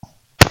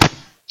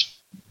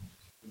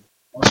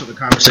Also, the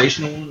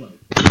conversational one, like,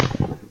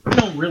 we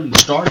don't really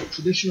start it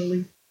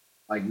traditionally.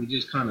 Like, we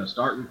just kind of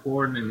start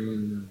recording, and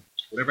then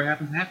whatever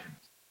happens, happens.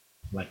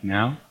 Like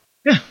now?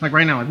 Yeah, like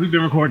right now. Like, we've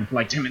been recording for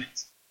like 10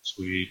 minutes.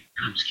 Sweet.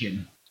 I'm just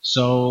kidding.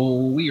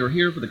 So, we are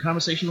here for the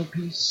conversational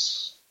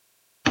piece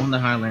on the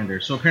Highlander.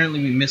 So,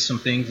 apparently, we missed some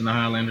things in the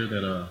Highlander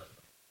that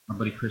my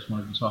buddy Chris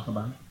wanted to talk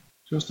about.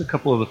 Just a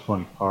couple of the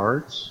fun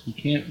parts. You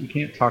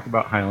can't talk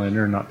about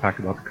Highlander and not talk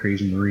about the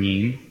Crazy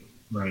Marine.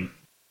 Right.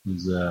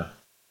 He's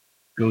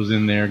goes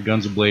in there,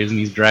 guns ablazing.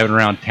 He's driving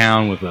around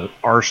town with an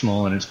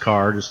arsenal in his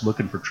car, just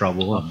looking for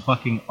trouble. A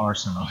fucking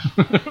arsenal.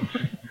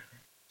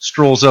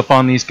 Strolls up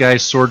on these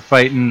guys sword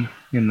fighting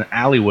in the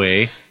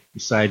alleyway.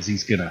 Decides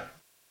he's gonna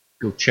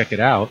go check it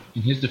out.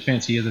 In his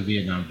defense, he is a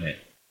Vietnam vet.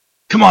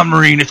 Come on,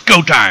 Marine, it's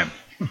go time.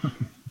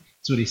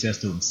 That's what he says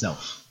to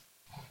himself.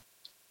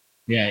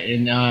 Yeah,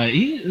 and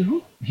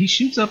he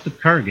shoots up the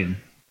Kurgan,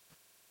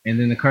 and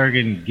then the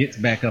Kurgan gets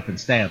back up and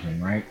stabs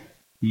him, right?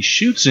 He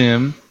shoots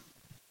him,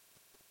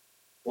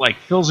 like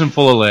fills him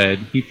full of lead.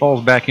 He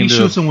falls back into. He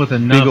shoots him with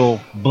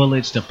enough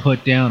bullets to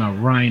put down a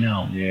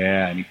rhino.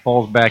 Yeah, and he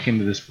falls back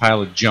into this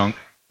pile of junk.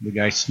 The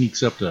guy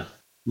sneaks up to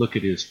look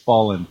at his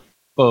fallen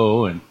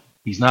foe, and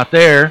he's not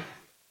there.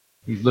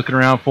 He's looking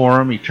around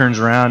for him. He turns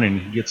around and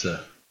he gets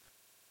a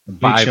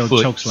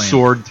 5-foot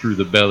sword through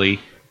the belly,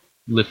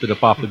 lifted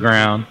up off the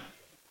ground.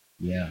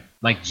 Yeah,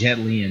 like Jet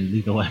Li and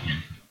Lethal Weapon.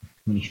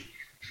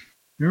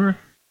 Remember?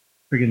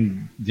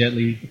 Freaking Jet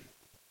Li,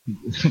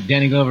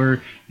 Danny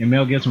Glover, and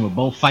Mel Gibson were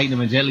both fighting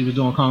him, and Jet Li was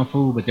doing kung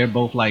fu, but they're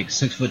both like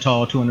 6 foot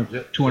tall,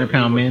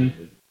 200-pound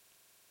men.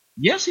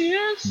 Yes, he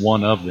is.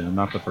 One of them,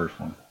 not the first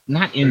one.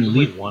 Not in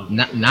Lethal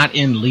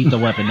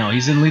Weapon. No,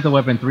 he's in Lethal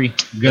Weapon 3.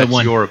 Good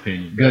one. That's your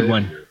opinion. Good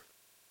one.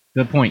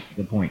 Good point.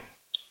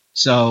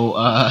 So,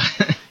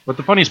 but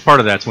the funniest part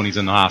of that's when he's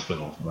in the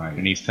hospital, right?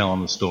 And he's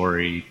telling the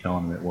story,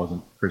 telling him it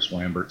wasn't Chris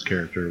Lambert's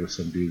character, it was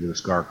some dude with a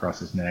scar across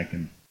his neck,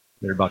 and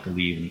they're about to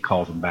leave, and he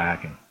calls him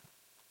back, and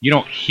you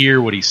don't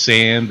hear what he's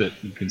saying, but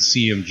you can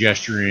see him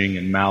gesturing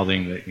and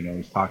mouthing that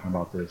he's talking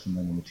about this. And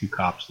then when the two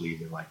cops leave,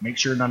 they're like, "Make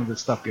sure none of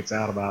this stuff gets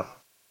out about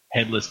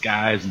headless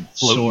guys and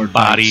floating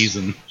bodies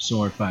and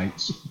sword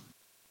fights."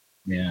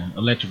 Yeah,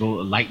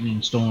 electrical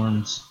lightning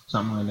storms,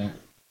 something like that.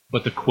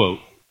 But the quote.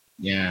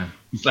 Yeah.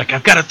 He's like,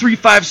 "I've got a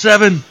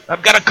 357.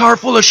 I've got a car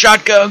full of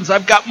shotguns.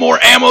 I've got more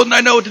ammo than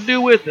I know what to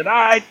do with, and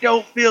I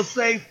don't feel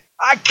safe.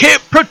 I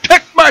can't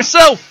protect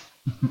myself."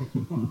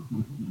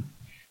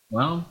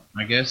 Well,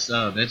 I guess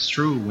that's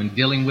true when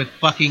dealing with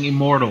fucking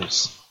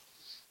immortals.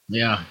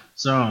 Yeah.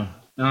 So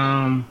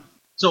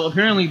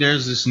apparently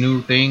there's this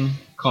new thing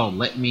called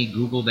 "Let Me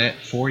Google That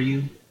For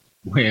You,"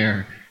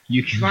 where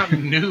you can. It's not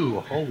new.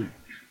 Holy.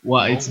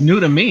 Well, it's new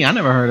to me. I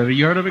never heard of it.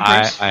 You heard of it,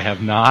 Chris? I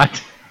have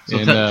not. So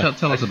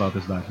tell us about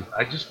this, Doctor.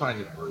 I just find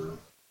it rude.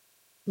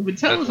 But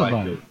tell us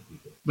about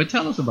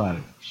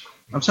it.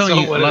 I'm telling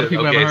you, a lot of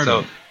people haven't heard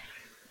of it.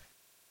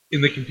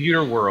 In the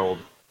computer world,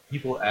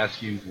 people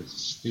ask you the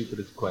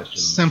stupidest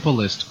questions.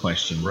 Simplest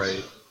questions.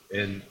 Right.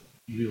 And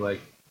you'd be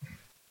like,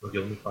 okay,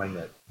 let me find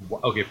that.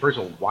 Okay, first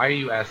of all, why are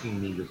you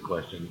asking me this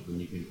question when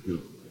you can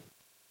Google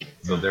it?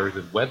 So there was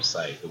a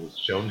website that was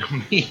shown to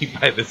me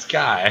by this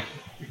guy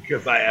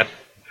because I asked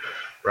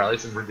Riley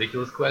some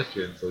ridiculous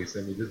questions, so he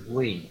sent me this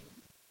link.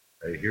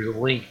 Right, here's a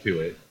link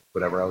to it,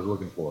 whatever I was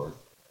looking for.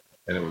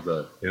 And it was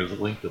a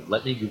link to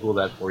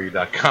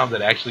letmegooglethatforyou.com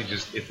that actually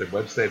it's a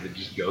website that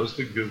just goes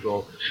to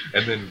Google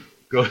and then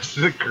goes to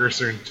the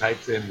cursor and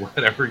types in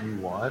whatever you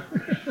want,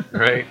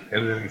 right?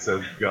 And then it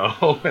says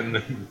go, and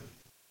then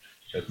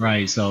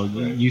right. So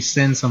you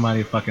send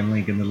somebody a fucking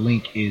link, and the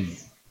link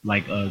is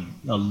like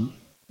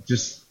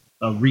just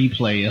a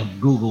replay of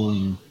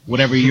Googling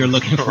whatever you're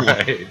looking for.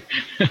 Right.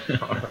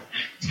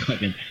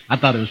 I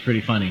thought it was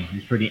pretty funny.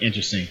 It's pretty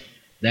interesting.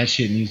 That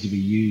shit needs to be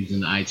used in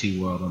the IT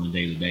world on a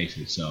daily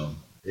basis. So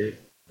you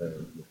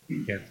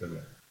can't say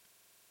that.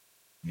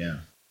 Yeah,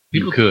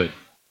 you could.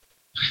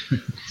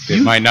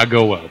 It might not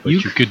go well, but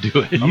you could do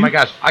it. Oh my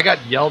gosh, I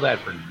got yelled at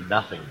for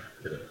nothing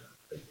today.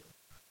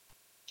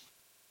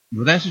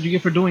 Well, that's what you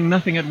get for doing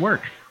nothing at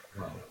work.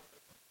 Well,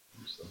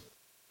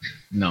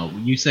 no,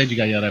 you said you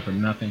got yelled at for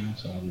nothing.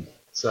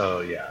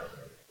 So yeah,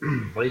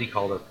 lady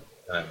called up,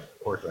 and of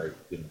course I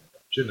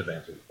shouldn't have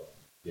answered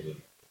the phone.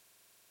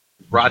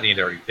 Rodney had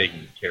already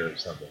taken care of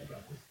something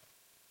about this.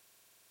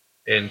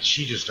 And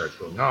she just starts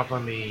going off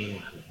on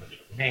me.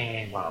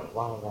 Hey, blah,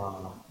 blah,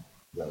 blah,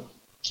 blah.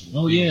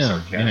 Oh,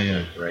 yeah.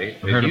 Right?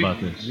 I heard about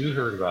this. You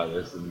heard about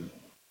this, and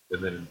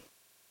then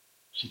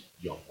she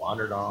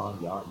wandered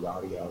on,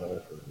 yada,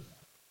 yada, for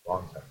a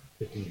long time.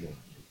 15 minutes.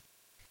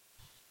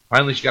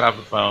 Finally, she got off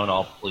the phone,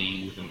 all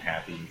pleased and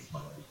happy and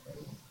smiling.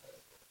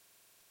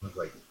 I was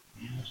like,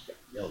 man, I just got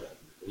yelled at.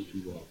 Way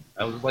too long.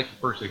 That was like the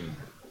first thing.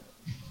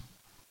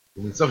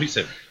 And then somebody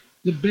said,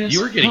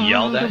 "You were getting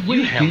yelled at.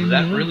 You handled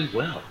that really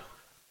well."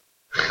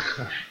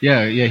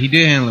 Yeah, he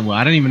did handle it well.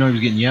 I didn't even know he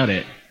was getting yelled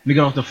at. We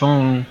got off the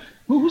phone.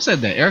 Who said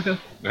that? Erica?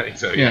 I think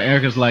so, yeah.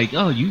 Erica's like,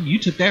 "Oh, you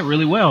took that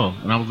really well,"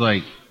 and I was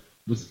like,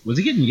 "Was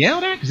he getting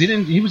yelled at?" Because he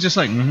didn't. He was just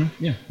like,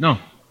 "Yeah, no,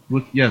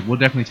 We'll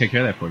definitely take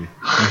care of that for you.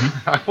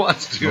 I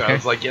was to. Okay. I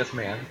was like, yes,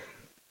 man.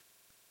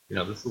 You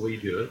know, this is the way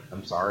you do it.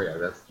 I'm sorry,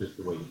 that's just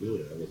the way you do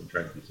it. I wasn't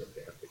trying to be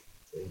sarcastic.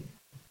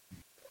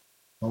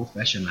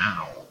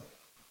 Professional.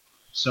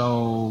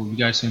 So, you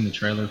guys seen the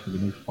trailer for the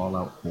new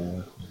Fallout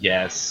 4?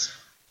 Yes.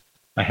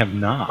 I have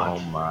not. Oh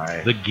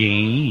my. The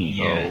game.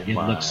 Yeah, Oh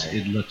my.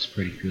 it looks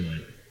pretty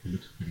good. It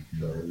looks pretty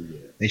good. Oh,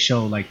 yeah. They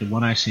show like the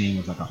one I seen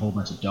was like a whole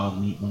bunch of dog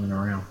meat running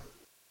around.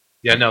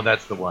 Yeah, no,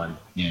 that's the one.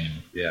 Yeah.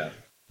 Yeah,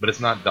 but it's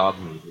not dog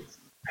meat. It's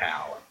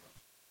PAL.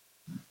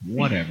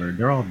 Whatever.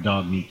 They're all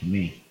dog meat to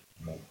me.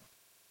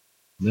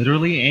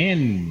 Literally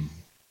and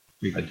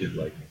I did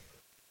like it,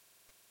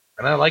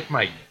 and I like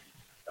my.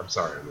 I'm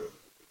sorry, Luke.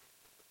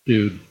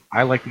 Dude,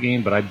 I like the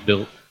game, but I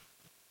built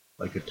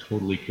like a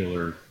totally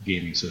killer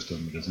gaming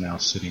system that is now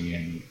sitting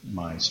in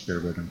my spare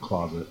bedroom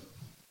closet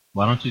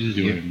Why don't you just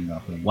doing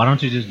nothing. Why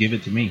don't you just give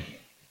it to me?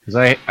 Because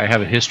I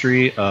have a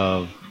history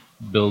of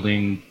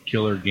building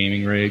killer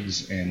gaming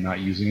rigs and not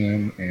using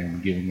them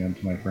and giving them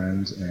to my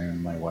friends,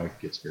 and my wife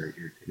gets very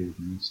irritated with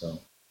me. So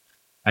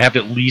I have to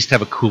at least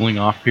have a cooling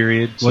off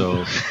period.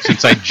 So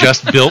since I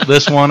just built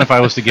this one, if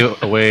I was to give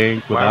it away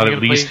without we at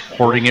gonna least play-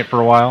 hoarding it for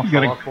a while, He's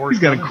got Fallout 4 a, he's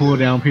got a coming? cool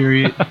down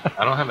period.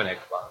 I don't have an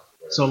Xbox.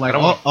 So like I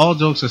don't- all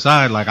jokes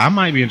aside, like I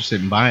might be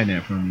interested in buying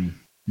that from you.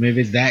 I mean, if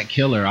it's that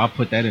killer, I'll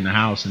put that in the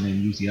house and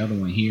then use the other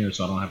one here,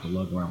 so I don't have to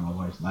lug around my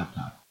wife's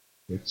laptop.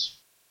 it's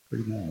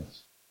pretty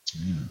nice.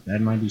 Yeah,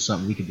 that might be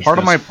something we could discuss.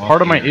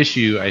 Part of my off-air.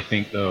 issue, I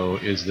think, though,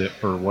 is that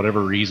for whatever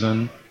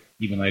reason,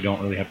 even though I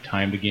don't really have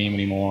time to game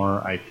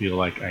anymore, I feel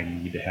like I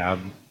need to have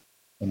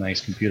a nice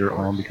computer at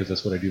home because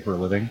that's what I do for a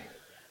living.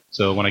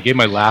 So when I gave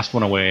my last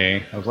one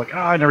away, I was like,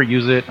 I never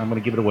use it. I'm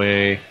going to give it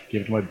away.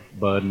 Give it to my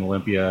bud in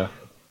Olympia.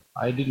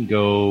 I didn't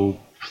go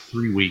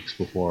 3 weeks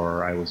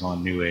before I was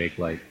on Newegg,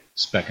 like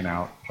specking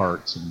out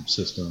parts and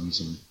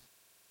systems, and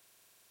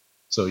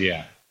so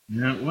yeah.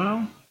 Yeah,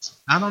 well,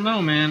 I don't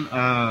know, man.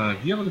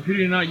 If you have a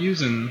computer you're not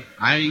using,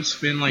 I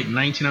spend like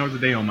 19 hours a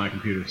day on my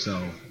computer,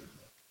 so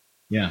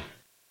yeah.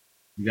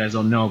 You guys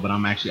don't know, but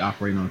I'm actually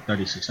operating on a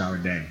 36-hour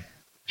day.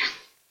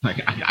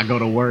 Like, I go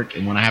to work,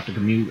 and when I have to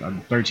commute,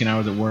 I'm 13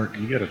 hours at work.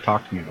 You got to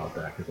talk to me about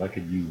that because I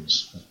could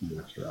use a few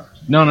extra hours.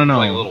 No.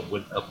 Like a little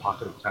a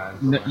pocket of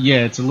time.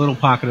 Yeah, it's a little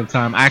pocket of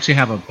time. I actually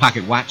have a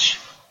pocket watch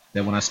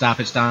that when I stop,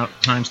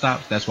 time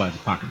stops. That's why it's a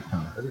pocket of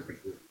time. That'd be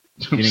pretty cool.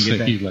 You didn't get So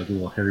that? you like a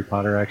little Harry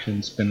Potter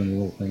action, spinning the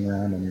little thing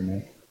around on your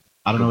neck.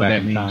 I don't Go know what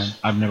back that in means. time.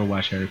 I've never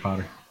watched Harry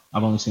Potter.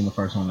 I've only seen the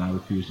first one, and I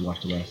refuse to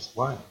watch the rest.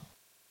 Why?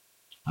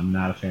 I'm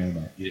not a fan of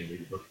that. You didn't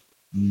read the book.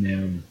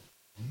 No.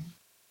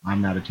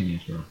 I'm not a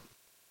teenage girl.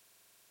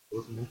 What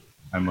was the movie?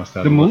 I must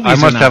have. The movies I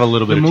must are have not- a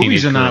little bit the of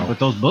movies teenage are not, girl. but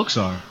those books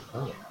are.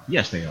 Oh, yeah.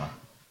 Yes, they are.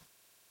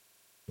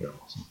 They're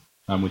awesome.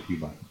 I'm with you,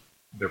 Bob.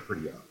 They're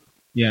pretty awesome.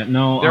 Yeah,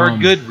 no. They're a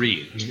good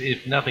read.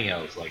 If nothing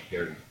else, like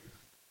they're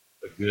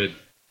a good.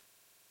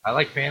 I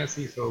like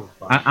fantasy, so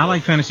I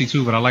like fantasy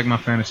too, but I like my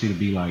fantasy to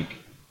be like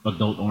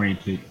adult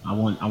oriented. I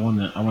want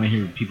to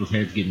hear people's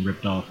heads getting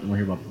ripped off. I want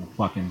to hear about people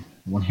fucking.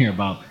 I want to hear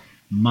about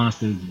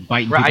monsters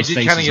biting Right, I people's did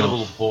faces kind of get a off.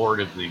 little bored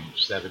of the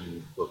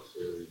 7 book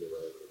series or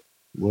whatever.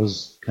 It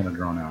was kind of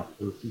drawn out.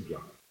 It was too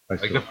drawn. I Like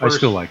still, the first- I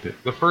still liked it.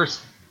 The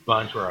first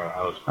bunch where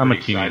I was I'm a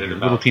pretty excited teenager,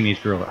 about. little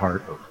teenage girl at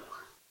heart.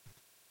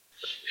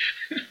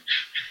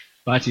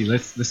 Bachi,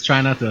 let's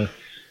try not to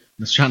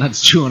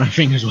chew on our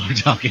fingers while we're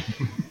talking.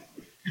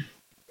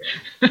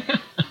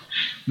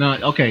 No,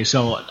 okay,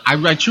 so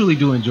I truly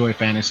do enjoy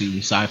fantasy,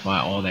 sci-fi,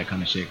 all that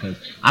kind of shit, because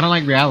I don't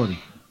like reality.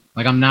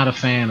 Like, I'm not a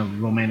fan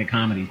of romantic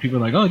comedy. People are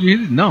like, oh, did you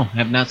hear this? No,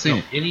 have not seen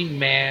it. Any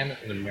man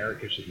in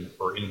America should,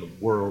 or in the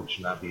world,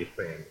 should not be a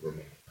fan of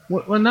romantic.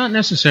 Well, not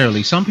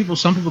necessarily. Some people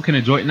can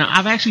enjoy it. Now,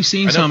 I've actually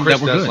seen I know some Chris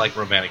that were does good. like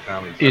romantic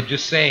comedies. It- I'm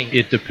just saying,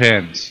 It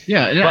depends.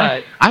 Yeah,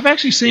 but I've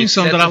actually seen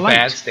some sets that I a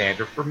bad liked.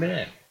 standard for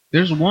men.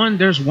 There's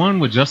one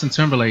with Justin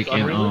Timberlake It's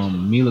and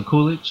unrealistic. Mila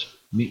Kunis.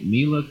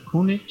 Mila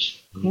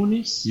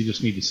Kunis? You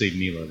just need to say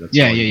Mila. That's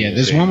Yeah. all you need to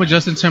There's say. one with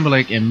Justin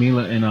Timberlake and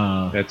Mila and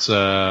That's where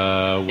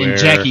and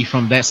Jackie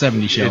from That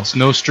 70s Show. It's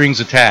No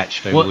Strings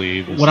Attached, I What,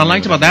 believe. is what I the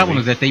liked name of about that one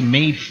movie. is that they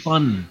made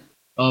fun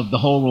of the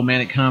whole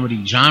romantic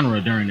comedy genre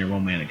during their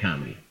romantic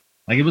comedy.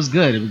 Like, it was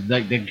good. It was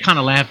like they kind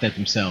of laughed at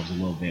themselves a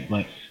little bit.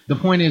 But the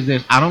point is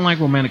this: I don't like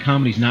romantic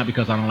comedies not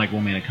because I don't like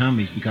romantic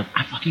comedies, because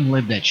I fucking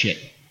live that shit.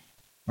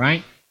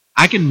 Right?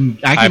 I can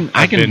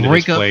I've been to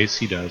break this up. place.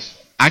 He does.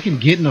 I can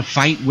get in a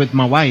fight with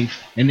my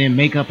wife and then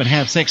make up and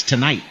have sex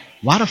tonight.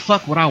 Why the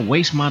fuck would I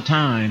waste my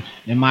time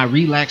and my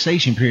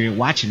relaxation period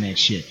watching that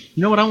shit?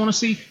 You know what I want to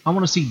see? I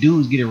want to see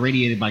dudes get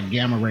irradiated by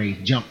gamma rays,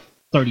 jump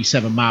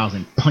 37 miles,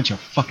 and punch a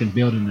fucking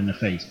building in the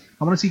face.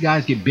 I want to see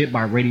guys get bit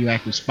by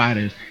radioactive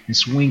spiders and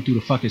swing through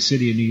the fucking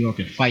city of New York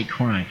and fight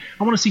crime.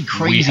 I want to see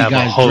crazy have a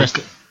guys Hulk. dressed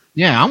up.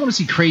 Yeah, I want to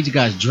see crazy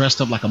guys dressed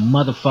up like a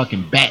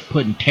motherfucking bat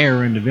putting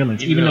terror into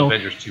villains. Even though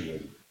Avengers 2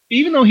 was.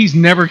 Even though he's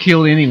never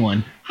killed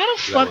anyone. How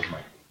the That fuck? was my-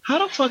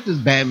 How the fuck does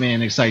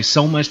Batman excite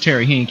so much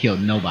terror he ain't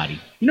killed nobody?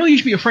 You know who you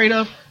should be afraid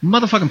of?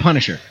 Motherfucking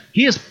Punisher.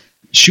 He is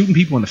shooting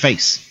people in the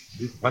face.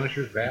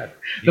 Punisher's bad.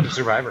 He's a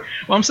survivor.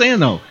 Well, I'm saying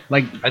though,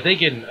 like, I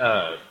think in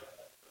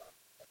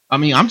I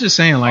mean, I'm just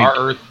saying, like, our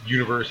Earth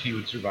universe, he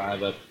would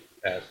survive up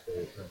past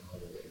the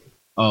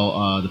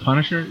the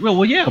Punisher.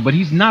 Well, yeah, but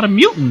he's not a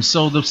mutant,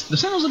 so the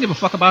Sentinels don't give a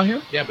fuck about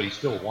him. Yeah, but he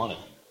still wanted.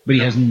 But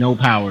he has no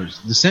powers.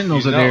 The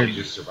Sentinels are there. He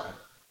just survived.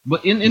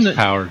 But in His the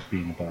powers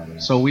being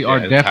bad. so we are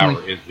his definitely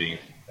power is being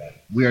bad.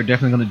 we are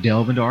definitely going to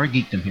delve into our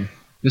geekdom here.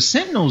 The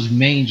Sentinels'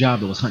 main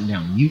job was hunting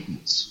down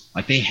mutants.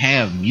 Like, they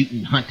have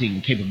mutant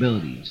hunting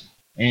capabilities,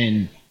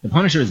 and the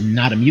Punisher is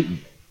not a mutant.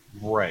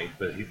 Right,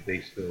 but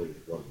they still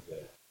wasn't there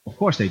Of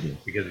course they do.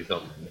 because he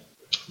felt.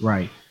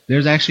 Right.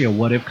 There's actually a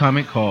What If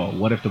comic called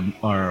What If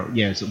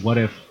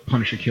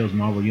Punisher Kills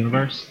Marvel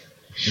Universe.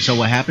 And so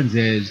what happens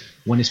is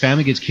when his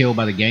family gets killed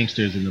by the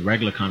gangsters in the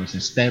regular comics,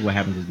 instead what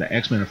happens is the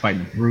X-Men are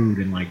fighting the Brood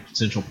in like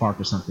Central Park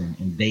or something,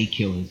 and they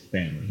kill his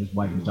family. His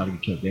wife and his daughter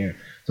get killed there.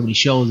 So when he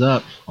shows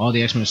up, all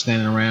the X-Men are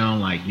standing around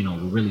like, we're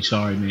really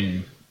sorry,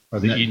 man. Are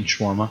they eating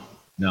shawarma?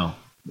 No.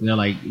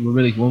 Like,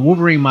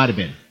 Wolverine might have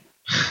been.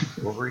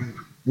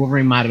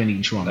 Wolverine might have been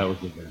eating shawarma. That was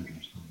the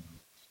Avengers.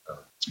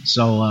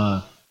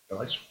 So,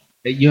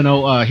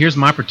 here's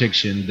my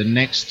prediction. The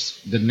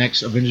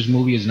next Avengers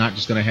movie is not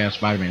just going to have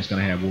Spider-Man. It's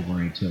going to have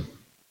Wolverine, too.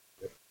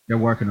 They're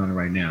working on it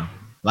right now.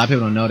 A lot of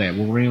people don't know that.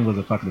 Wolverine was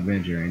a fucking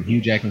Avenger, and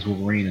Hugh Jackman's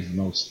Wolverine is the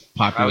most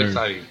popular. I always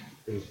thought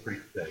it was pretty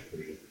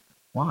pathetic.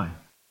 Why?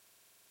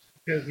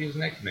 Because he was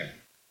an X-Man.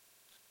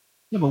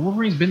 Yeah, but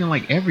Wolverine's been in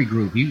like every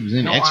group. He was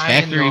in No, X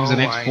Factor. He was in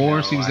I X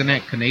Force. He was in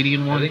that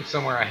Canadian I one. think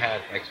somewhere I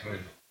had X-Men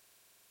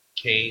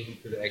Kane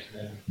for the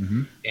X-Men,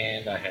 Mm-hmm.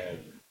 and I had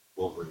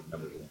Wolverine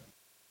number 1.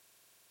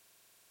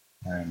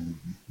 I'm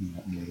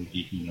not really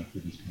geeky enough for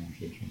this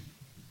conversation.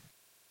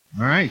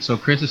 All right, so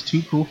Chris is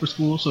too cool for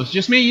school, so it's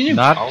just me and you.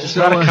 Not Oh, a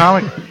so,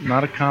 comic.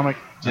 Not a comic.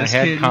 I Just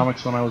had kidding.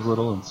 comics when I was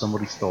little, and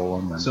somebody stole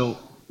them. And So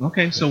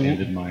okay, that so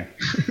ended my.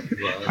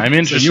 Yeah. I'm so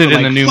interested you were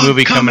in the like, new "Fuck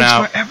movie coming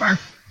comics out, forever."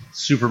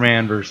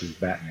 Superman versus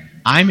Batman.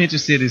 I'm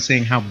interested in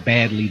seeing how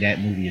badly that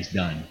movie is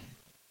done.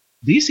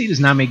 DC does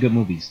not make good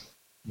movies.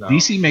 No.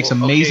 DC makes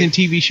Well, amazing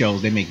okay, TV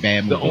shows. They make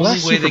bad The movies. only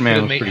last way they could Superman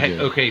have was made. pretty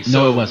good. Okay, No,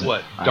 so it wasn't.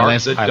 what? The Dark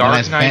last Knight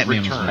Batman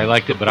was Returns. good. I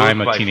liked it, but book I'm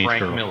a by teenage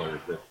Frank girl.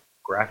 Miller, the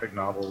graphic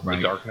novel, Right.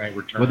 The Dark Knight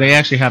Returns. Well, they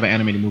actually have an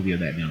animated movie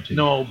of that now too.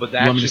 No, but You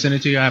that. want me to send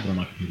it to you? I have it on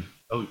my computer.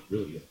 Oh,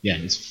 really? Yeah,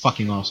 it's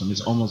fucking awesome.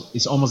 It's almost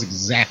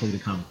exactly the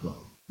comic book.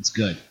 It's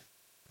good.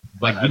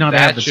 But Like, you know how they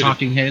that have the should've-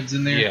 talking heads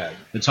in there? Yeah.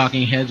 The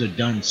talking heads are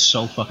done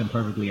so fucking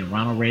perfectly. And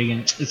Ronald Reagan,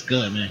 it's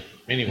good, man.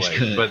 Anyway, It's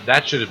good. but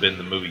that should have been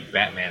the movie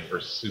Batman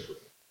versus Superman.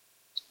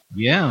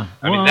 Yeah.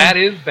 I mean, that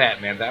is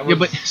Batman. That was. Yeah,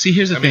 but see,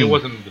 here's the I thing. mean, it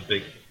wasn't the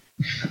big.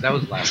 That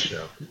was last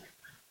show.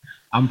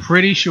 I'm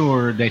pretty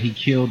sure that he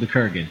killed the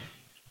Kurgan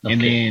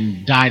and Okay.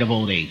 then died of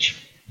old age.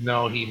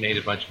 No, he made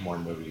a bunch more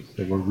movies.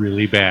 They were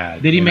really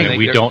bad. Did he and make- that I think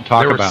we there- don't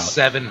talk there were about?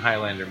 7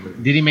 Highlander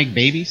movies. Did he make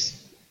babies?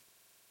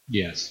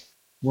 Yes.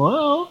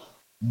 Well,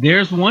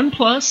 there's one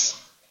plus.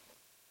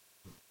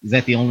 Is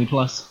that the only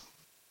plus?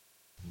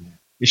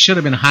 It should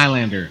have been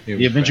Highlander. It The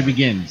was Adventure bad.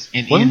 Begins.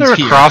 And Wasn't ends there a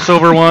here.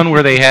 crossover one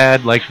where they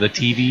had like the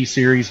TV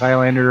series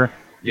Highlander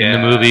in the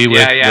movie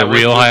with the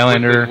real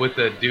Highlander? with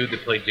the dude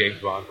that played James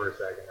Bond for a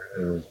second.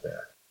 It was bad.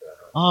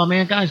 Oh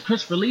man, guys,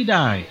 Christopher Lee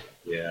died.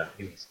 Yeah,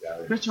 he was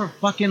scouted. Christopher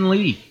fucking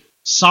Lee.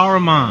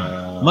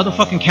 Saruman.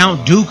 Motherfucking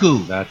Count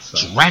Dooku. That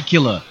sucks.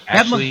 Dracula.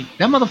 Actually-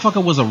 that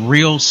motherfucker was a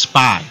real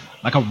spy.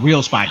 Like a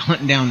real spy,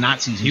 hunting down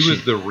Nazis and He shit.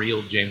 was the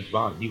real James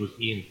Bond. He was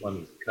Ian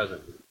Fleming's cousin.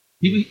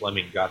 He-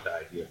 Fleming got the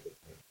idea for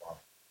James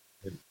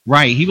Bond.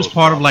 Right, he was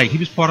part of like 2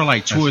 or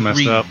That's 3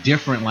 messed up.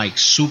 different like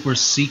super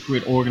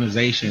secret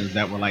organizations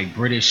that were like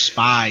British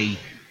spy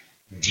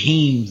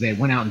teams that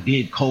went out and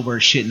did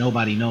covert shit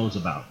nobody knows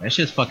about. That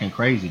shit's fucking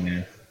crazy,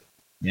 man.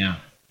 Yeah,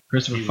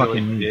 Christopher He fucking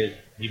really Lee. did.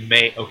 He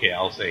may. Okay,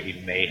 I'll say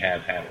he may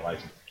have had a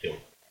license to kill.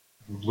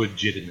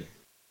 Legitimate.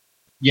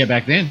 Yeah,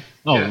 back then.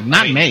 Oh, Yeah,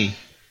 not I mean- May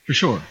for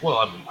sure. Well,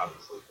 I mean,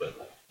 obviously, but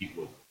like, he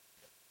would.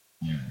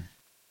 Yeah,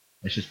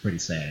 that's just pretty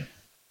sad.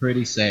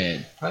 Pretty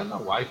sad. I don't know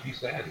why he'd be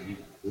sad. He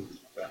was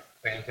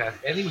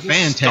fantastic, and he was in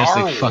Fantastic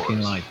Star Wars.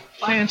 fucking life.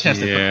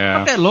 Fantastic. Yeah.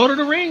 Fuck that Lord of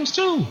the Rings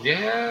too.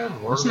 Yeah,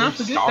 Lord Let's of not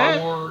the forget Star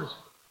that. Wars.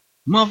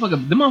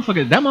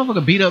 That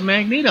motherfucker beat up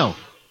Magneto.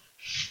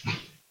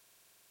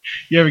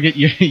 You ever get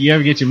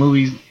your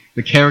movies,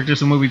 the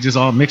characters of movies just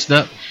all mixed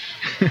up?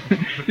 Did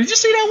you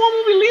see that one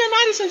movie,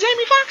 Leonidas and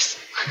Jamie Foxx?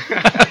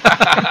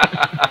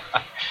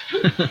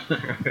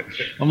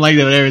 I'm like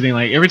that with everything.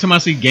 Like every time I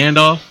see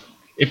Gandalf,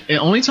 the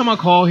only time I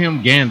call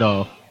him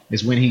Gandalf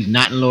is when he's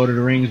not in Lord of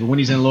the Rings, but when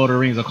he's in Lord of the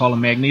Rings, I call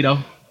him Magneto.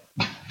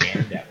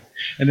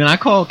 And then I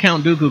call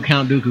Count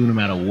Dooku no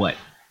matter what.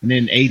 And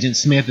then Agent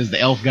Smith is the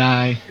elf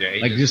guy. Yeah,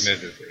 Agent like just, Smith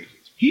is Agent Smith.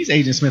 He's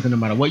Agent Smith no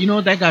matter what. You know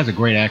what? That guy's a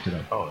great actor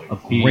though. Oh,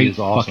 A he great is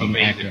awesome. fucking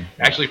Amazing. actor.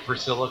 Actually,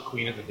 Priscilla,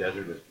 Queen of the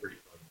Desert, is pretty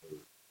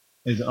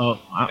fun.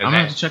 I'm gonna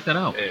have to check that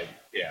out.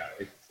 Yeah,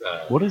 it's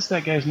What is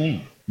that guy's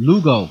name?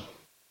 Hugo.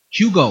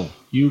 Hugo.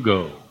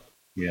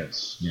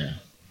 Yes. Yeah.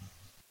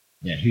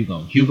 Yeah, Hugo.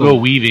 Hugo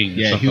Weaving. Or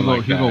Yeah, something Hugo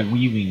like that.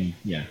 Weaving.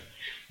 Yeah.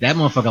 That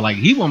motherfucker, like,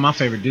 he one of my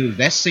favorite dudes.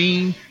 That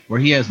scene where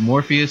he has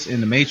Morpheus in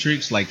the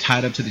Matrix, like,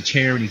 tied up to the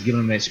chair and he's giving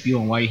him that spiel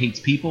on why he hates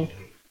people.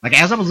 Like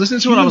as I was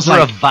listening to it, I was Humans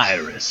are like, a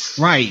virus.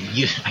 right,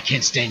 I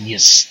can't stand your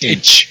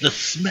stench. The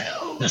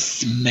smell. The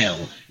smell.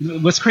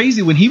 What's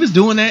crazy, when he was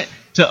doing that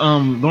to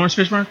Lawrence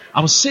Fishburne, I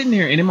was sitting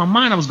there and in my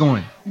mind I was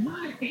going, am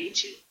I an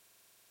agent?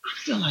 I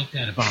feel like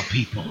that about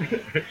people.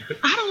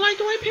 I don't like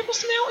the way people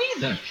smell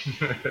either.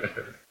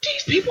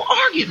 These people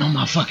are getting on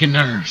my fucking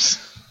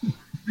nerves.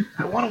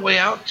 I want a way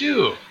out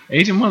too.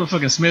 Agent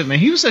motherfucking Smith, man,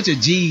 he was such a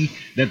G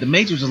that the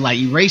Matrix was like,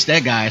 erase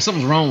that guy.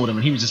 Something's wrong with him.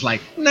 And he was just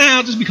like, nah,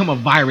 I'll just become a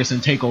virus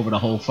and take over the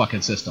whole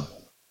fucking system.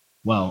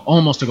 Well,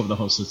 almost took over the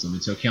whole system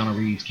until Keanu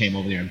Reeves came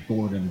over there and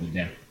bored him to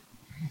death.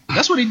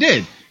 That's what he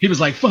did. He was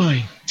like,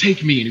 fine,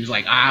 take me. And he was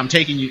like, I'm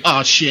taking you.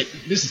 Oh, shit,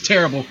 this is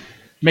terrible.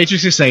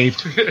 Matrix is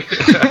saved.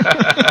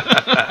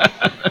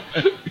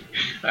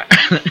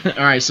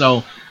 All right,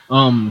 so,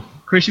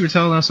 Chris, you were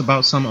telling us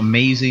about some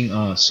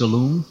amazing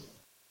saloon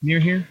near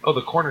here? Oh,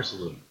 the Corner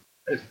Saloon.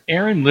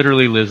 Aaron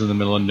literally lives in the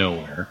middle of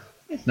nowhere.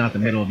 It's not the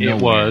middle of nowhere.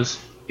 It was.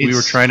 We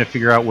were trying to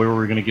figure out where we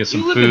were going to get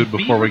some food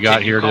before we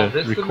got here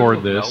to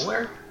record this.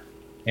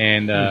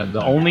 And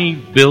the only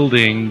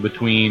building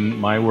between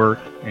my work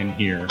and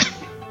here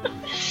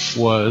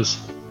was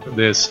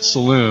this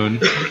saloon.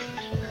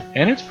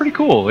 And it's pretty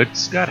cool.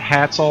 It's got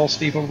hats all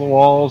stapled to the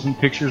walls and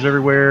pictures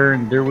everywhere.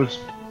 And there was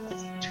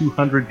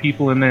 200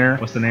 people in there.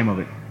 What's the name of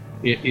it?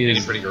 It is.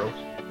 Any pretty girls?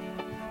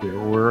 There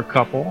were a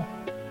couple.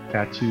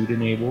 Tattooed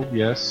enabled,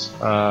 yes.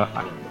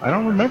 I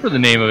don't remember the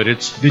name of it.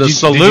 It's the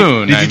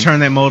saloon. Did you turn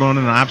that mode on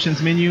in the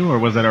options menu, or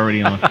was that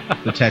already on?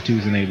 The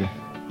tattoos enabled.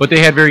 But they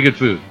had very good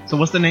food. So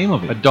what's the name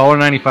of it?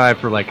 $1.95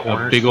 for like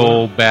Corner a big Saloon?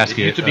 old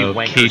basket to be of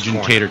Wanker's Cajun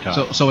Corner. tater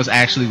tots. So it's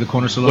actually the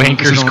Corner Saloon.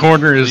 Wanker's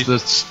Corner is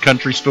the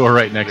country store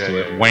right next to Yeah,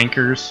 it. yeah.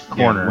 Wanker's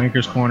Corner.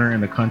 Wanker's Corner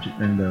and the country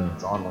and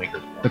It's on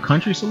Lakers. the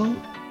country saloon.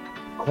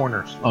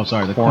 Corners. Oh,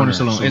 sorry, the Corner Corner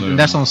Saloon. Saloon. And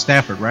that's on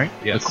Stafford, right?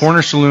 Yes. The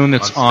Corner Saloon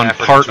that's On on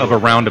Stafford part and of a Shore.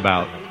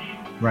 roundabout.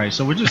 Right.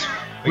 So we're just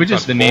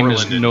The name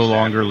is Moreland and no Stafford.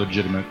 longer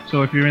legitimate.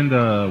 so if you're in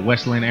the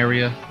Westland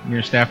area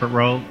near Stafford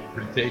Road,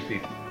 Pretty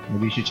tasty.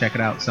 maybe you should check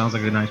it out. Sounds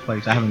like a nice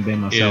place. I haven't been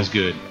It myself. is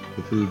good.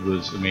 The food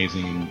was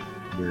amazing and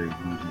very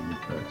reasonably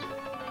priced.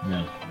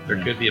 Yeah. There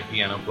Yeah. could be a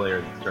piano player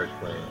that starts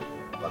playing.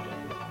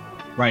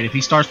 Right. If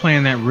he starts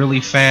playing that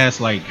really fast,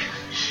 like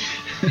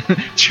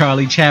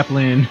Charlie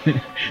Chaplin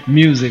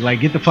music, like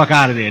get the fuck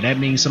out of there. That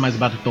means somebody's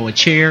about to throw a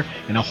chair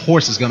and a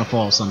horse is gonna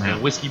fall somehow.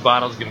 And whiskey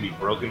bottle's gonna be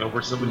broken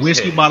over somebody's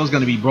Whiskey head. bottle's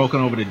gonna be broken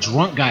over the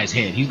drunk guy's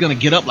head. He's gonna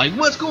get up like,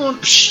 what's going?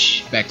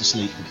 Psh, back to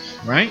sleep.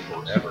 Right?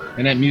 Forever.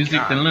 And that music.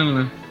 God.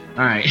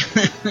 All right.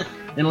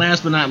 And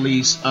last but not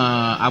least,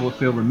 I would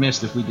feel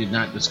remiss if we did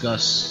not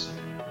discuss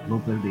a little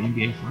bit of the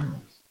NBA Finals.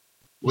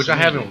 Which I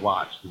haven't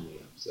watched.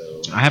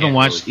 So I haven't can't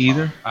watched really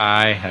either. talk.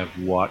 I have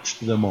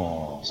watched them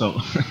all. So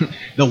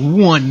the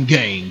one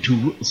game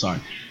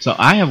So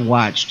I have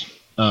watched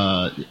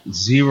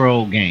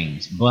 0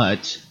 games,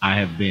 but I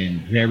have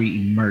been very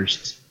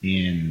immersed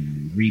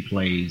in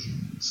replays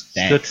and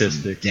stats,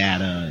 Statistics. and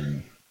data,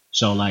 and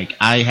so like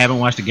I haven't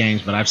watched the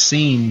games, but I've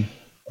seen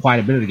quite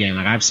a bit of the game.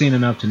 Like I've seen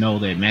enough to know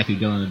that Matthew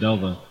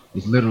Dellavedova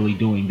is literally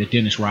doing the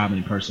Dennis Rodman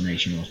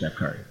impersonation on Steph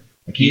Curry.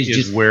 Like He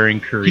is wearing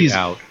Curry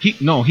out.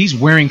 He's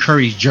wearing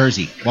Curry's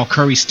jersey while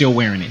Curry's still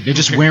wearing it. They're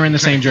just wearing the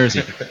same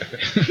jersey.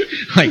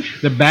 Like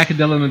the back of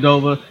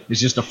Dellavedova is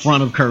just the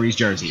front of Curry's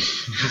jersey.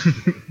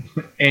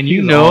 And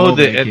you He's all know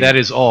over that that kid. that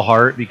is all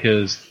heart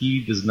because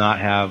he does not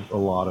have a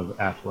lot of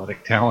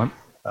athletic talent.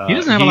 He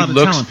doesn't have a lot of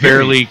He looks talent,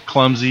 fairly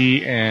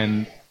clumsy,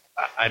 and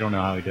I don't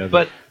know how he does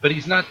it. But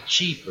he's not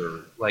cheap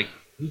or like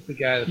who's the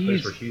guy that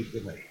plays He's- for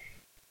Houston? Like,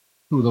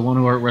 Who, the one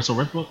who hurt Russell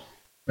Westbrook?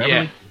 Beverly?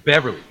 yeah,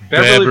 Beverly.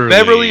 Beverly.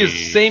 Beverly is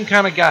the same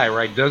kind of guy,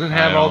 right? Doesn't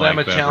have I all don't that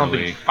like much talent, but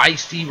Beverly.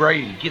 he's feisty,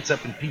 right? He gets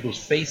up in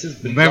people's faces,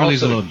 but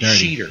Beverly's he's a also little dirty.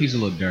 cheater. He's a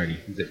little dirty.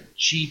 He's a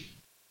cheap.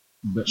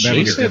 Be- They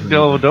Beverly's said definitely-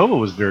 Dellavedova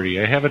was dirty.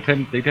 They have a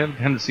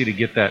tendency to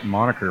get that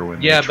moniker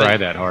when Yeah, they try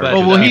but- that hard. but-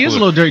 Oh, well, he People- is a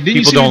little dirty. Didn't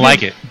you people see what don't he like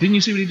did? it. Didn't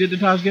you see what he did to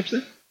Taj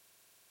Gibson?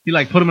 He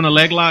like put him in a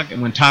leg lock,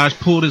 and when Taj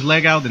pulled his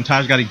leg out, then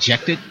Taj got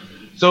ejected.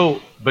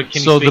 So, but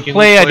can So he the speak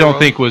play English I don't well?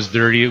 think was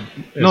dirty as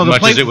No, the much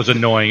play- as it was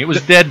annoying. It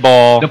was dead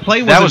ball. The play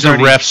that wasn't was dirty.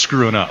 the ref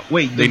screwing up.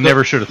 Wait, they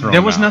never should have thrown. There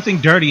him was out.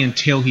 nothing dirty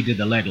until he did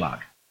the leg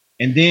lock,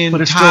 and then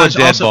But it's Taj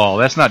still a dead also, ball.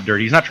 That's not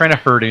dirty. He's not trying to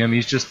hurt him.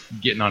 He's just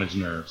getting on his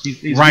nerves.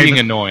 He's Right, being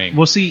but- annoying.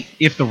 Well, see,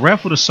 if the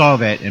ref would have saw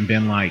that and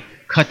been like,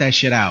 cut that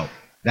shit out,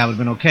 that would have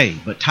been okay.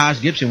 But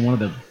Taj Gibson, one of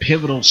the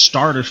pivotal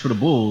starters for the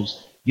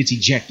Bulls, gets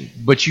ejected.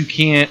 But you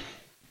can't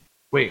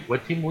Wait,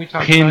 what team are we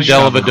talking pin about?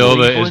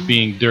 Dellavedova as Cleveland?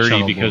 being dirty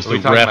Shuttle because Are the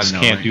we talking refs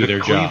about- can't do the their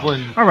job.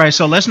 Cleveland- All right,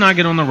 so let's not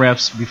get on the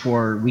refs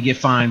before we get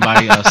fined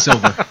by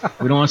Silver.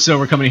 We don't want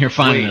Silver coming in here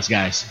finding Wait. us,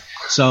 guys.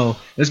 So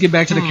let's get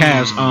back to the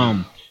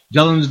Cavs.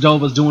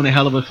 Dellavedova's doing a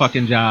hell of a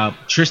fucking job.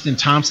 Tristan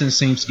Thompson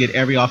seems to get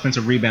every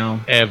offensive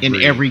rebound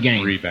in every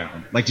game.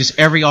 Rebound. Like just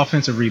every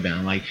offensive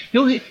rebound. Like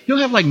he'll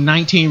have like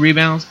 19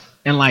 rebounds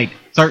and like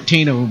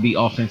 13 of them will be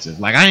offensive.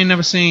 Like I ain't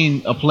never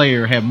seen a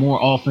player have more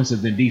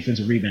offensive than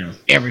defensive rebounds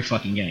every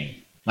fucking game.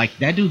 Like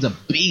that dude's a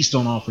beast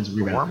on offensive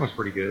The rebounds. Warm was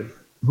pretty good.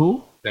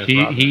 Who? Dennis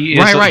Rodman. He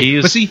is Right. he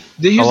is But see,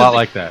 a here's lot the,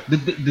 like that.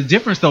 The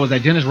difference though is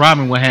that Dennis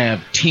Rodman will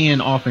have 10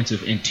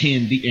 offensive and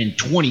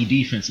 20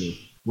 defensive,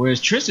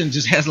 whereas Tristan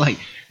just has like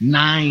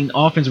 9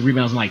 offensive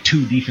rebounds and like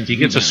 2 defensive. He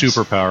gets a rebounds.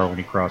 superpower when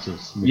he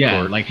crosses the Yeah,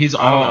 court. like he's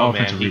all Oh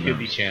offensive man, he could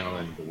be rebounds.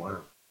 channeling the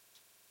worm.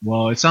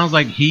 Well, it sounds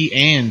like he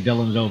and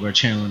Dylan Dover are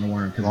channeling the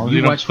worm. as long Because as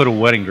you don't put a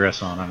wedding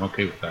dress on, I'm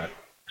okay with that.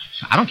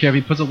 I don't care if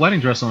he puts a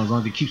wedding dress on as long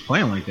as he keeps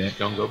playing like that.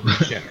 Don't go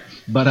Bruce Jenner.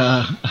 But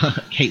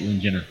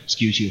Caitlyn Jenner,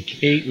 excuse you.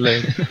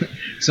 Caitlyn.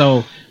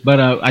 So, but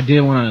I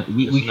did want to.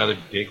 Just another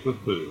dick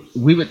with boobs.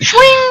 We would.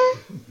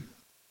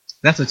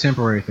 That's a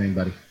temporary thing,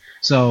 buddy.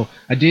 So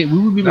I did. We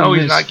would be. No,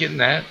 he's remiss- not getting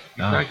that. He's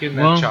not getting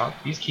that well, chop.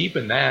 He's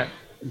keeping that.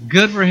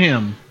 Good for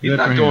him. He's Good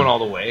not for going him. all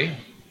the way.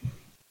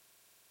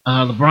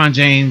 LeBron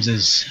James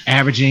is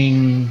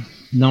averaging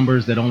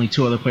numbers that only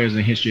 2 other players in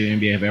the history of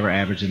the NBA have ever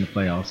averaged in the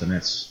playoffs, and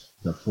that's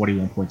the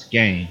 41 points a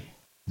game.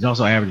 He's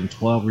also averaging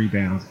 12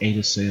 rebounds, 8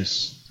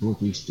 assists, 2 or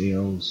 3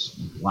 steals,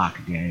 and block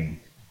a game.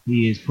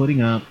 He is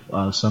putting up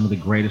some of the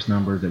greatest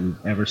numbers that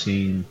we've ever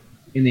seen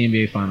in the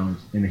NBA Finals,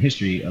 in the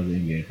history of the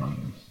NBA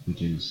Finals,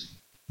 which is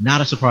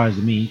not a surprise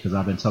to me because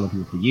I've been telling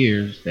people for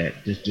years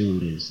that this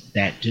dude is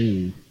that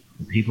dude.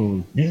 And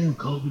people,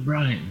 Kobe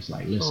Bryant. It's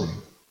like, listen,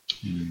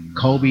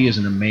 Kobe is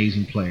an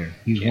amazing player.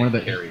 He's one of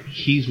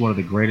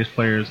the greatest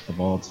players of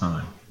all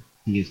time.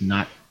 He is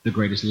not the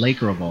greatest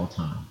Laker of all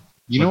time.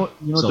 You know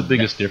what the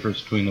biggest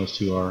difference between those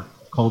two are?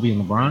 Kobe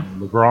and LeBron?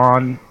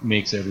 LeBron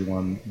makes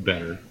everyone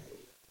better,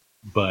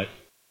 but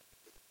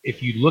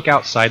if you look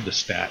outside the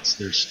stats,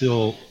 there's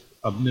still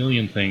a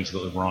million things that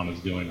LeBron is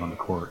doing on the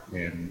court,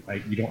 and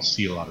you don't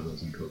see a lot of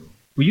those in Kobe.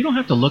 Well, you don't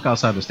have to look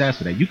outside the stats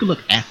for that. You can look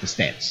at the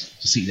stats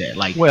to see that.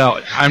 Like,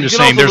 Well, I'm just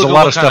can saying also there's a look lot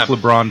at of what stuff kind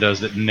LeBron does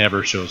that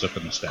never shows up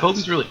in the stats.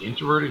 Kobe's really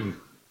introverted,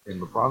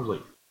 and LeBron's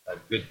like a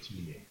good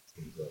teammate.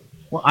 Seems like,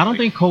 well, I don't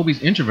think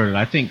Kobe's introverted.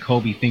 I think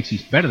Kobe thinks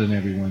he's better than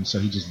everyone, so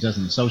he just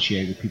doesn't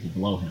associate with people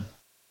below him.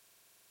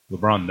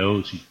 LeBron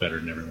knows he's better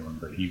than everyone,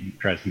 but he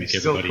tries to make He's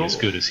still everybody as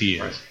cool. good as he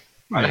is.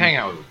 Right. I hang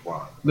out with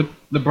LeBron.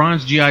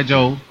 LeBron's G.I.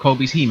 Joe,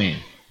 Kobe's He-Man.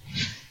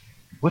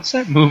 What's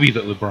that movie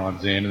that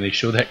LeBron's in, and they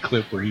show that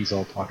clip where he's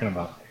all talking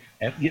about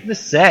getting the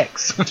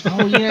sex?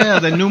 Oh, yeah,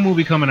 the new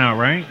movie coming out,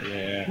 right?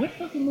 Yeah. What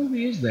fucking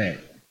movie is that?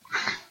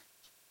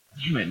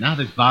 Damn it, now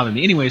that's bothering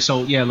me. Anyway,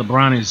 so yeah,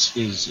 LeBron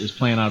is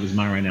playing out of his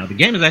mind right now. The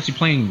game is actually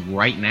playing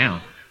right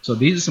now. So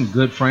these are some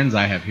good friends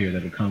I have here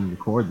that will come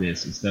record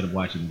this instead of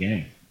watching the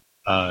game.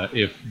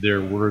 If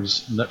there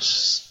was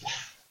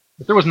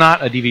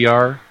not a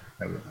DVR,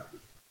 I would.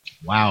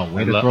 Wow,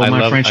 way to throw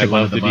my friendship I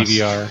love under the bus.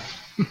 DVR.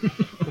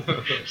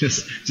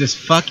 Just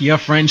fuck your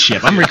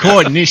friendship. I'm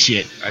recording this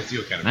shit. I see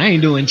what kind of. I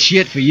ain't doing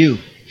shit for you.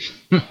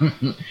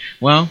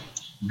 Well,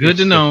 good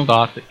to know. The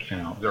thought that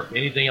counts. Is there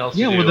anything else?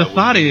 Yeah, to well, do? the I wouldn't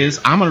thought be is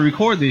here. I'm gonna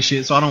record this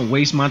shit so I don't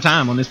waste my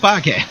time on this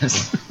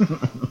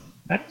podcast.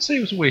 I didn't say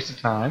it was a waste of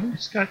time.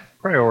 It's got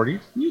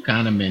priorities. You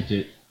kind of meant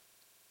it.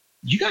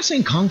 You guys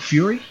seen Kung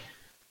Fury?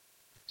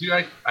 Dude,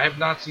 I have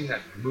not seen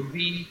that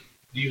movie.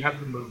 Do you have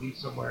the movie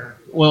somewhere?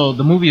 Well,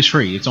 the movie is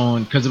free. It's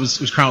on because it was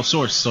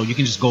crowdsourced, so you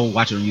can just go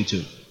watch it on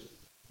YouTube.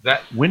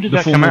 That When did The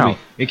that full come movie. out?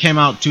 It came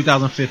out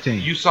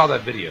 2015. you saw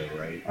that video,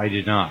 right? I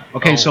did not.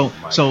 Okay, Oh,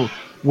 my so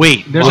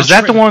Wait, There's was a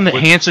that the tra- one that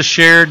with- Hansa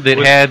shared that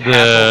With had the?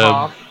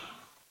 Hasselhoff?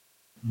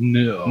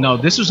 no,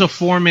 this was a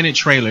 4-minute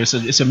trailer.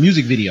 It's a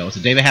music video. It's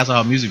a David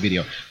Hasselhoff music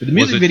video. But the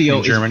music was it video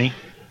in is Germany?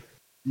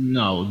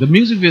 no. The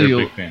music They're a video.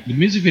 big fan. The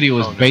music video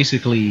is Oh, no.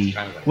 basically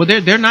Kind of like-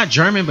 well, they're not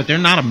German, but they're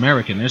not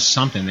American. There's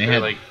something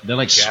They're they're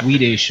like Japanese.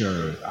 Swedish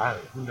or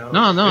Who knows?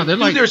 No, they're Dude,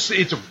 like-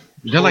 it's a.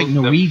 they're like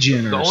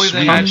Norwegian The or only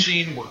thing I've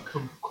Swedish. seen were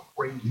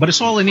crazy. But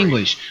it's all in crazy.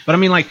 English. But I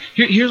mean, like,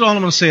 here's all I'm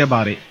going to say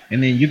about it,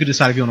 and then you can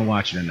decide if you want to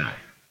watch it or not.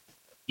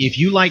 If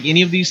you like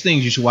any of these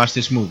things, you should watch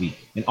this movie.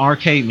 An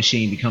arcade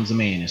machine becomes a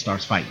man and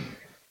starts fighting.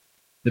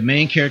 The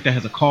main character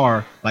has a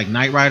car like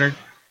Knight Rider,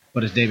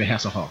 but it's David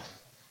Hasselhoff.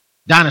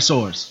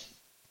 Dinosaurs,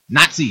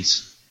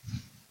 Nazis,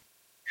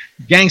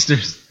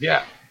 gangsters,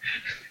 Yeah.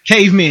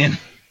 cavemen,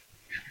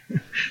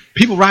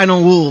 people riding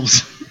on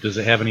wolves. Does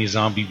it have any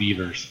zombie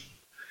beavers?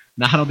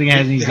 No, I don't think it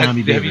has any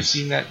zombie Have you babies.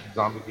 seen that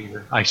Zombie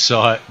Fever? I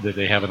saw it that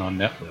they have it on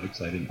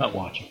Netflix. I did not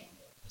watch it.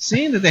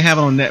 Seeing that they have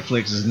it on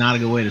Netflix is not a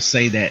good way to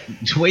say that.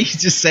 The way you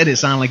just said it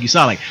sounded like you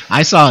saw it. Like,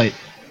 I saw it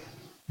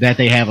that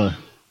they have a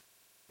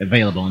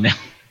available on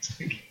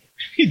Netflix.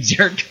 You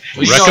jerk.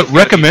 Well, you know it's gotta be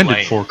Recommended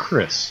lame. for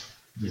Chris.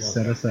 Just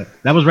set us up.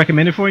 That was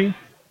recommended for you?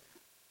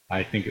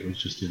 I think it was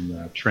just in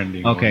the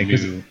trending. Okay, or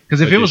new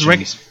because if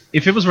editions.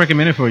 it was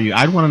recommended for you,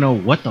 I'd want to know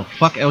what the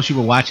fuck else you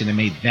were watching that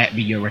made that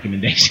be your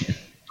recommendation.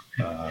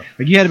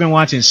 Like you had been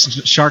watching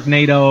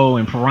Sharknado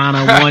and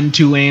Piranha 1,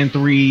 2, and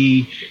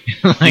 3.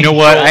 Like, You know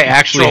what? I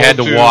actually Troll had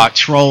to 2. watch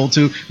Troll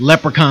 2,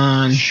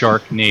 Leprechaun,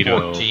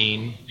 Sharknado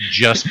 14.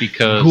 just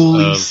because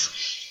Ghoulies.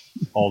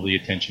 of all the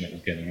attention it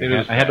was getting. It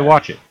was I had to bad.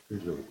 watch it.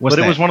 What's But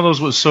that? it was one of those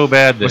that was so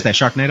bad that What's that,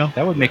 Sharknado?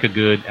 that would make a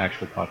good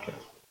actual podcast.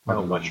 No,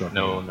 Talk about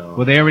Sharknado. no.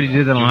 Well, they already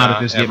did that on Do How not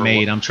Did This Get ever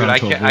Made. wa- I'm trying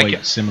Dude, to I avoid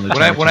can't- similar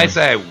When I territory.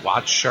 say I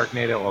watch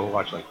Sharknado, I'll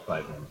watch like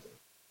 5 minutes.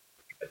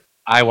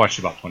 I watched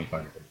about 25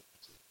 minutes.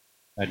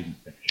 I didn't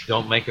finish.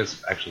 Don't make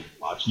us actually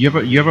watch. You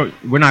ever?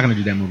 We're not gonna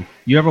do that movie.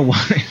 You ever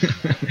watch?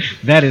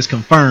 That is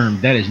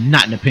confirmed. That is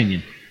not an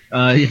opinion.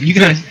 If you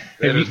guys,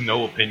 There's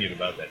no opinion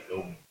about that.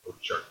 No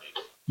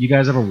Sharknado. you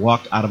guys ever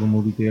walked out of a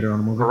movie theater on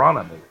a movie?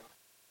 Piranha movie.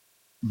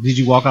 Did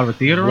you walk out of a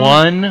theater?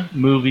 One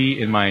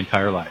movie in my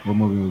entire life. What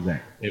movie was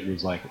that? It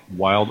was like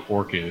Wild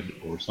Orchid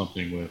or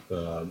something with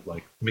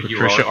like Mickey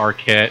Patricia Rourke.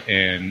 Arquette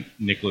and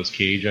Nicolas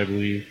Cage, I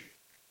believe.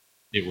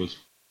 It was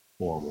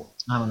horrible.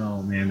 I don't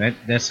know, man.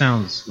 That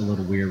sounds a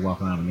little weird.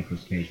 Walking out of a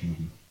Nicolas Cage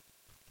movie.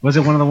 Was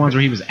it one of the ones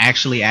where he was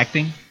actually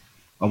acting,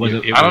 or was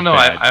it? I don't know.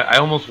 bad. I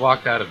almost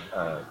walked out of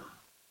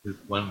this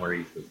one where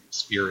he's the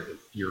spirit of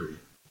fury.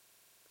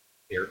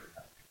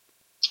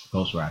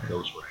 Ghost Rider.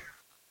 Ghost Rider.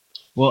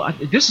 Well,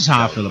 this is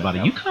how I feel about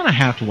it. You kind of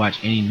have to watch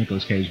any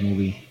Nicolas Cage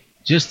movie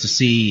just to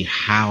see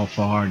how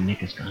far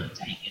Nick is gonna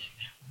take it.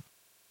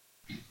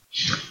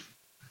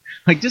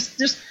 Like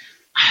just,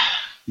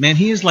 man,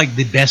 he is like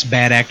the best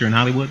bad actor in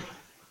Hollywood,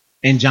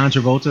 and John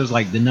Travolta is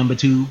like the number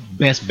 2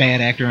 best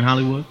bad actor in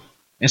Hollywood.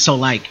 And so,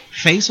 like,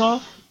 Face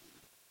Off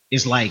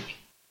is like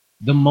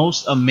the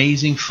most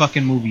amazing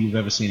fucking movie you've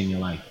ever seen in your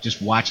life.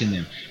 Just watching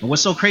them. And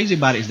what's so crazy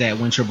about it is that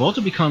when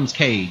Travolta becomes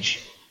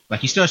Cage,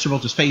 like he still has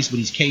Travolta's face, but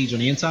he's Cage on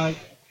the inside.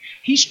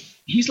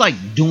 He's like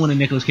doing a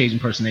Nicolas Cage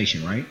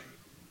impersonation, right?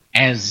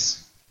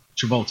 As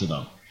Travolta,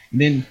 though.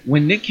 And then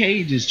when Nick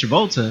Cage is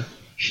Travolta,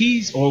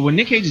 when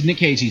Nick Cage is Nick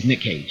Cage, he's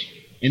Nick Cage.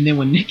 And then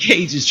when Nick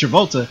Cage is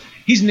Travolta,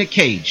 he's Nick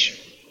Cage.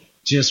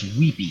 Just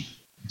weepy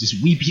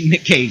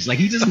Nick Cage. Like,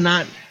 he does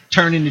not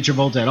turn into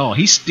Travolta at all.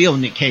 He's still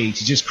Nick Cage.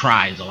 He just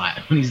cries a lot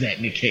when he's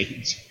that Nick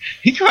Cage.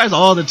 He cries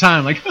all the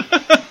time, like,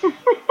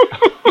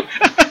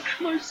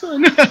 my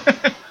son.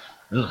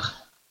 Ugh.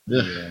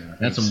 Yeah,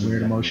 That's some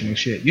weird that emotional movie.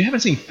 shit. You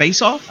haven't seen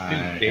Face Off? I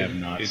have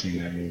not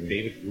seen that movie.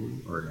 David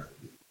Wu or no?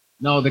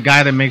 No, the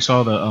guy that makes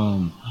all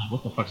the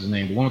what the fuck is his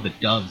name? The one with the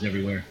doves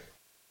everywhere.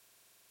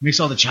 Makes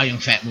all the Chow Yun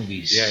Fat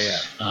movies. Yeah.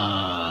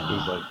 It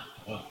was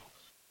like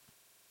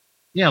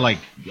Yeah, like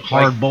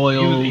Hard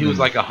Boiled. He was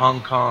like a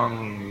Hong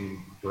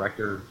Kong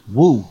director.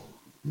 Woo.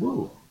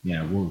 Woo.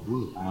 Yeah,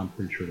 Woo. I'm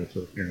pretty sure that's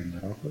what Aaron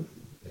that off with.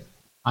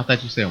 I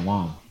thought you said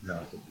Wong. No,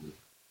 I said Wu.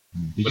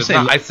 Did But you it's say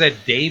not, I said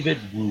David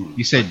Wu.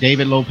 you said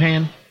David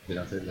Lopan? Did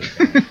I say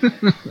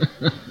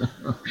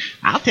that?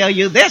 I'll tell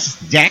you this,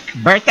 Jack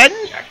Burton.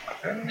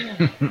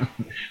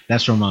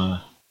 That's from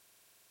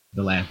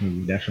the last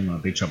movie. That's from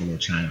Big Trouble in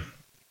Little China.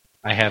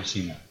 I have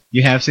seen that.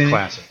 You have seen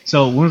Classic. it?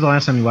 So when was the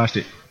last time you watched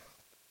it?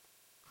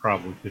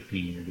 Probably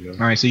 15 years ago.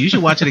 All right, so you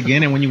should watch it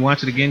again, and when you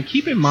watch it again,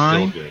 keep in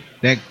mind Still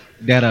good.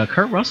 that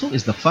Kurt Russell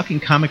is the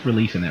fucking comic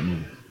relief in that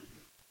movie.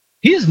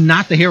 He is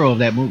not the hero of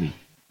that movie.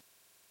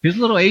 His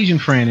little Asian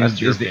friend is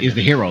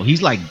the hero.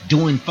 He's like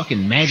doing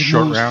fucking magic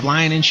Short moves, round?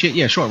 flying and shit.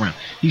 Yeah, short round.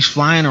 He's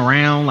flying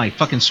around like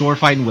fucking sword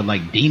fighting with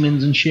like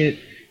demons and shit.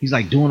 He's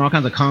like doing all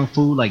kinds of kung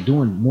fu, like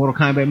doing Mortal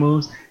Kombat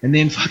moves. And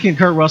then fucking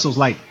Kurt Russell's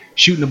like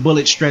shooting a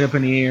bullet straight up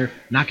in the air,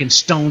 knocking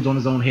stones on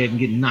his own head and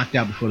getting knocked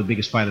out before the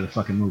biggest fight of the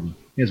fucking movie.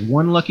 He has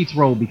one lucky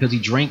throw because he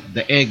drank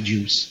the egg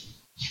juice.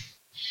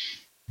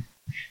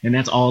 And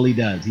that's all he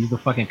does. He's the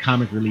fucking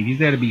comic relief. He's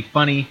there to be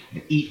funny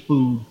and eat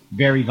food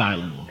very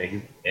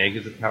violently. Egg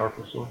is a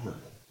powerful source.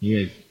 He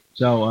is.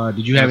 So,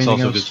 did you have It's anything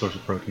also a else? good source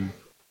of protein.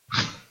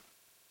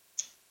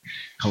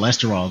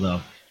 Cholesterol,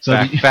 though. So,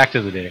 Fact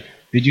of the day.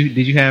 did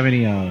you have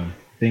any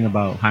thing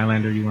about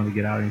Highlander you want to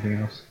get out? Anything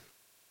else?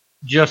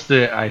 Just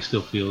that I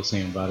still feel the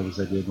same about it as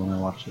I did when I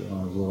watched it when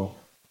I was little.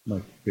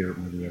 My favorite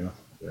movie ever.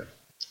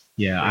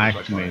 Yeah,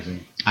 It's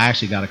amazing. I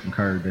actually got to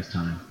concur this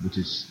time, which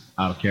is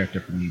out of character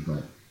for me,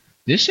 but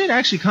this shit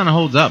actually kind of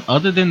holds up.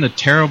 Other than the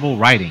terrible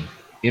writing,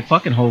 it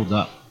fucking holds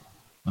up.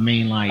 I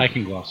mean, like I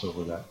can gloss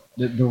over that.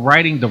 the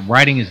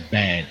writing is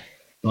bad,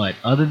 but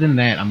other than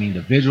that, I mean,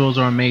 the visuals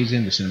are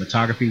amazing, the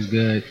cinematography is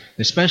good,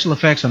 the special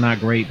effects are not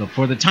great, but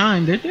for the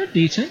time, they're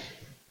decent.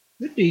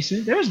 They're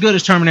decent. They're as good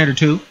as Terminator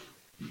 2.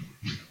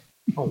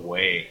 No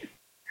way.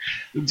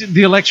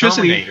 The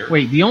electricity. Terminator.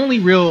 Wait, the only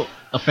real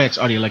effects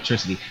are the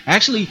electricity.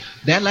 Actually,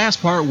 that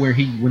last part where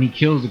when he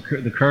kills the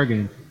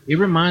Kurgan, it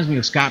reminds me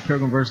of Scott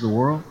Pilgrim vs. the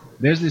World.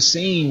 There's this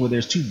scene where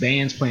there's two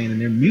bands playing and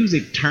their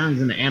music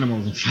turns into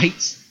animals and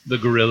fights. The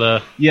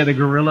gorilla. Yeah, the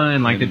gorilla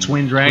and like the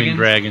twin dragon. Twin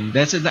dragon.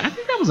 That's it. I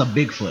think that was a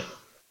Bigfoot.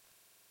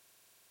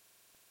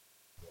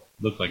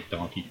 Looked like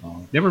Donkey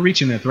Kong. They were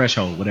reaching their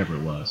threshold, whatever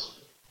it was.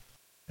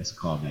 That's a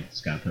callback to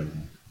Scott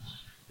Pilgrim.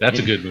 That's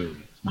a good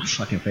movie. It's my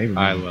fucking favorite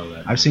movie. I love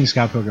that. I've seen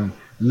Scott Pilgrim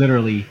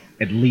literally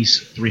at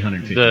least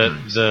 350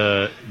 times.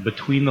 The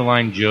between the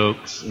line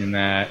jokes in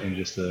that and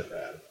just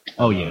the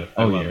Oh yeah.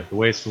 I Oh love yeah. it. The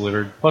way it's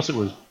delivered. Plus, it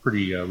was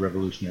pretty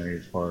revolutionary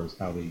as far as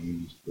how they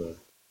used the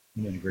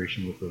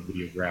integration with the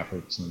video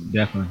graphics and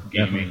Definitely.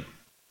 gaming.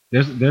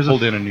 There's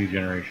Pulled in a new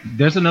generation.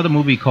 There's another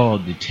movie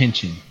called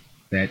Detention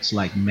that's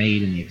like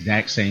made in the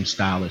exact same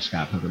style as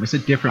Scott Pilgrim. It's a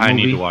different I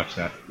movie. need to watch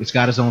that. It's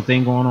got its own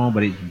thing going on,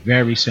 but it's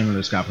very similar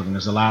to Scott Pilgrim.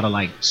 There's a lot of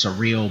like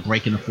surreal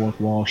breaking the fourth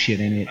wall shit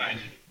in it.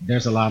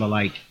 There's a lot of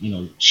like,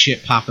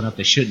 shit popping up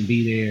that shouldn't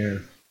be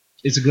there.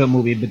 It's a good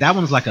movie, but that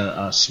one's like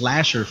a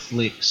slasher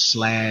flick /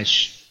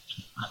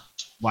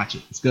 Watch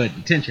it. It's good.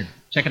 Attention.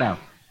 Check it out.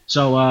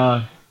 So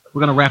we're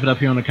going to wrap it up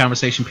here on the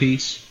conversation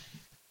piece.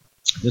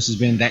 This has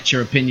been That's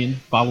Your Opinion.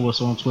 Follow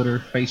us on Twitter,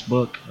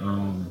 Facebook.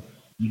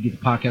 You get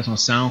the podcast on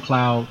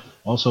SoundCloud.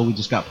 Also, we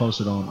just got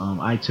posted on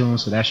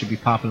iTunes, so that should be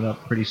popping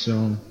up pretty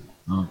soon.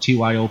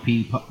 TYO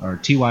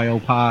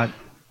Pod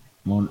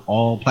on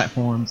all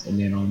platforms, and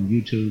then on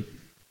YouTube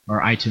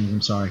or iTunes.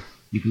 I'm sorry,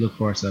 you can look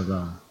for us as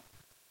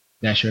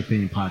That's Your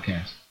Opinion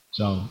podcast.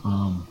 So,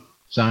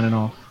 signing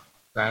off.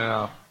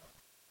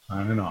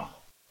 Signing off.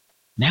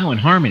 Now in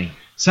harmony.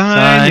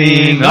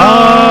 Signing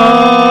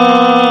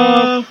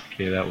off.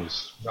 Okay, that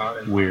was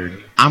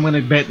weird. I'm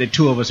gonna bet that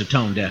two of us are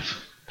tone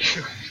deaf,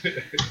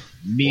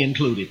 me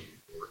included.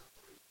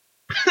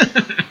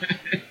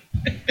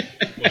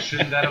 Well,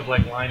 shouldn't that have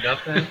like lined up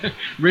then?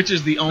 Rich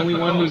is the only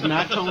one who's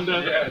not toned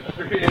up.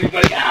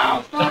 Anybody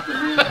else?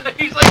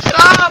 He's like,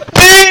 stop,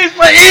 please,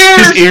 my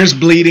ears. His ears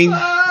bleeding.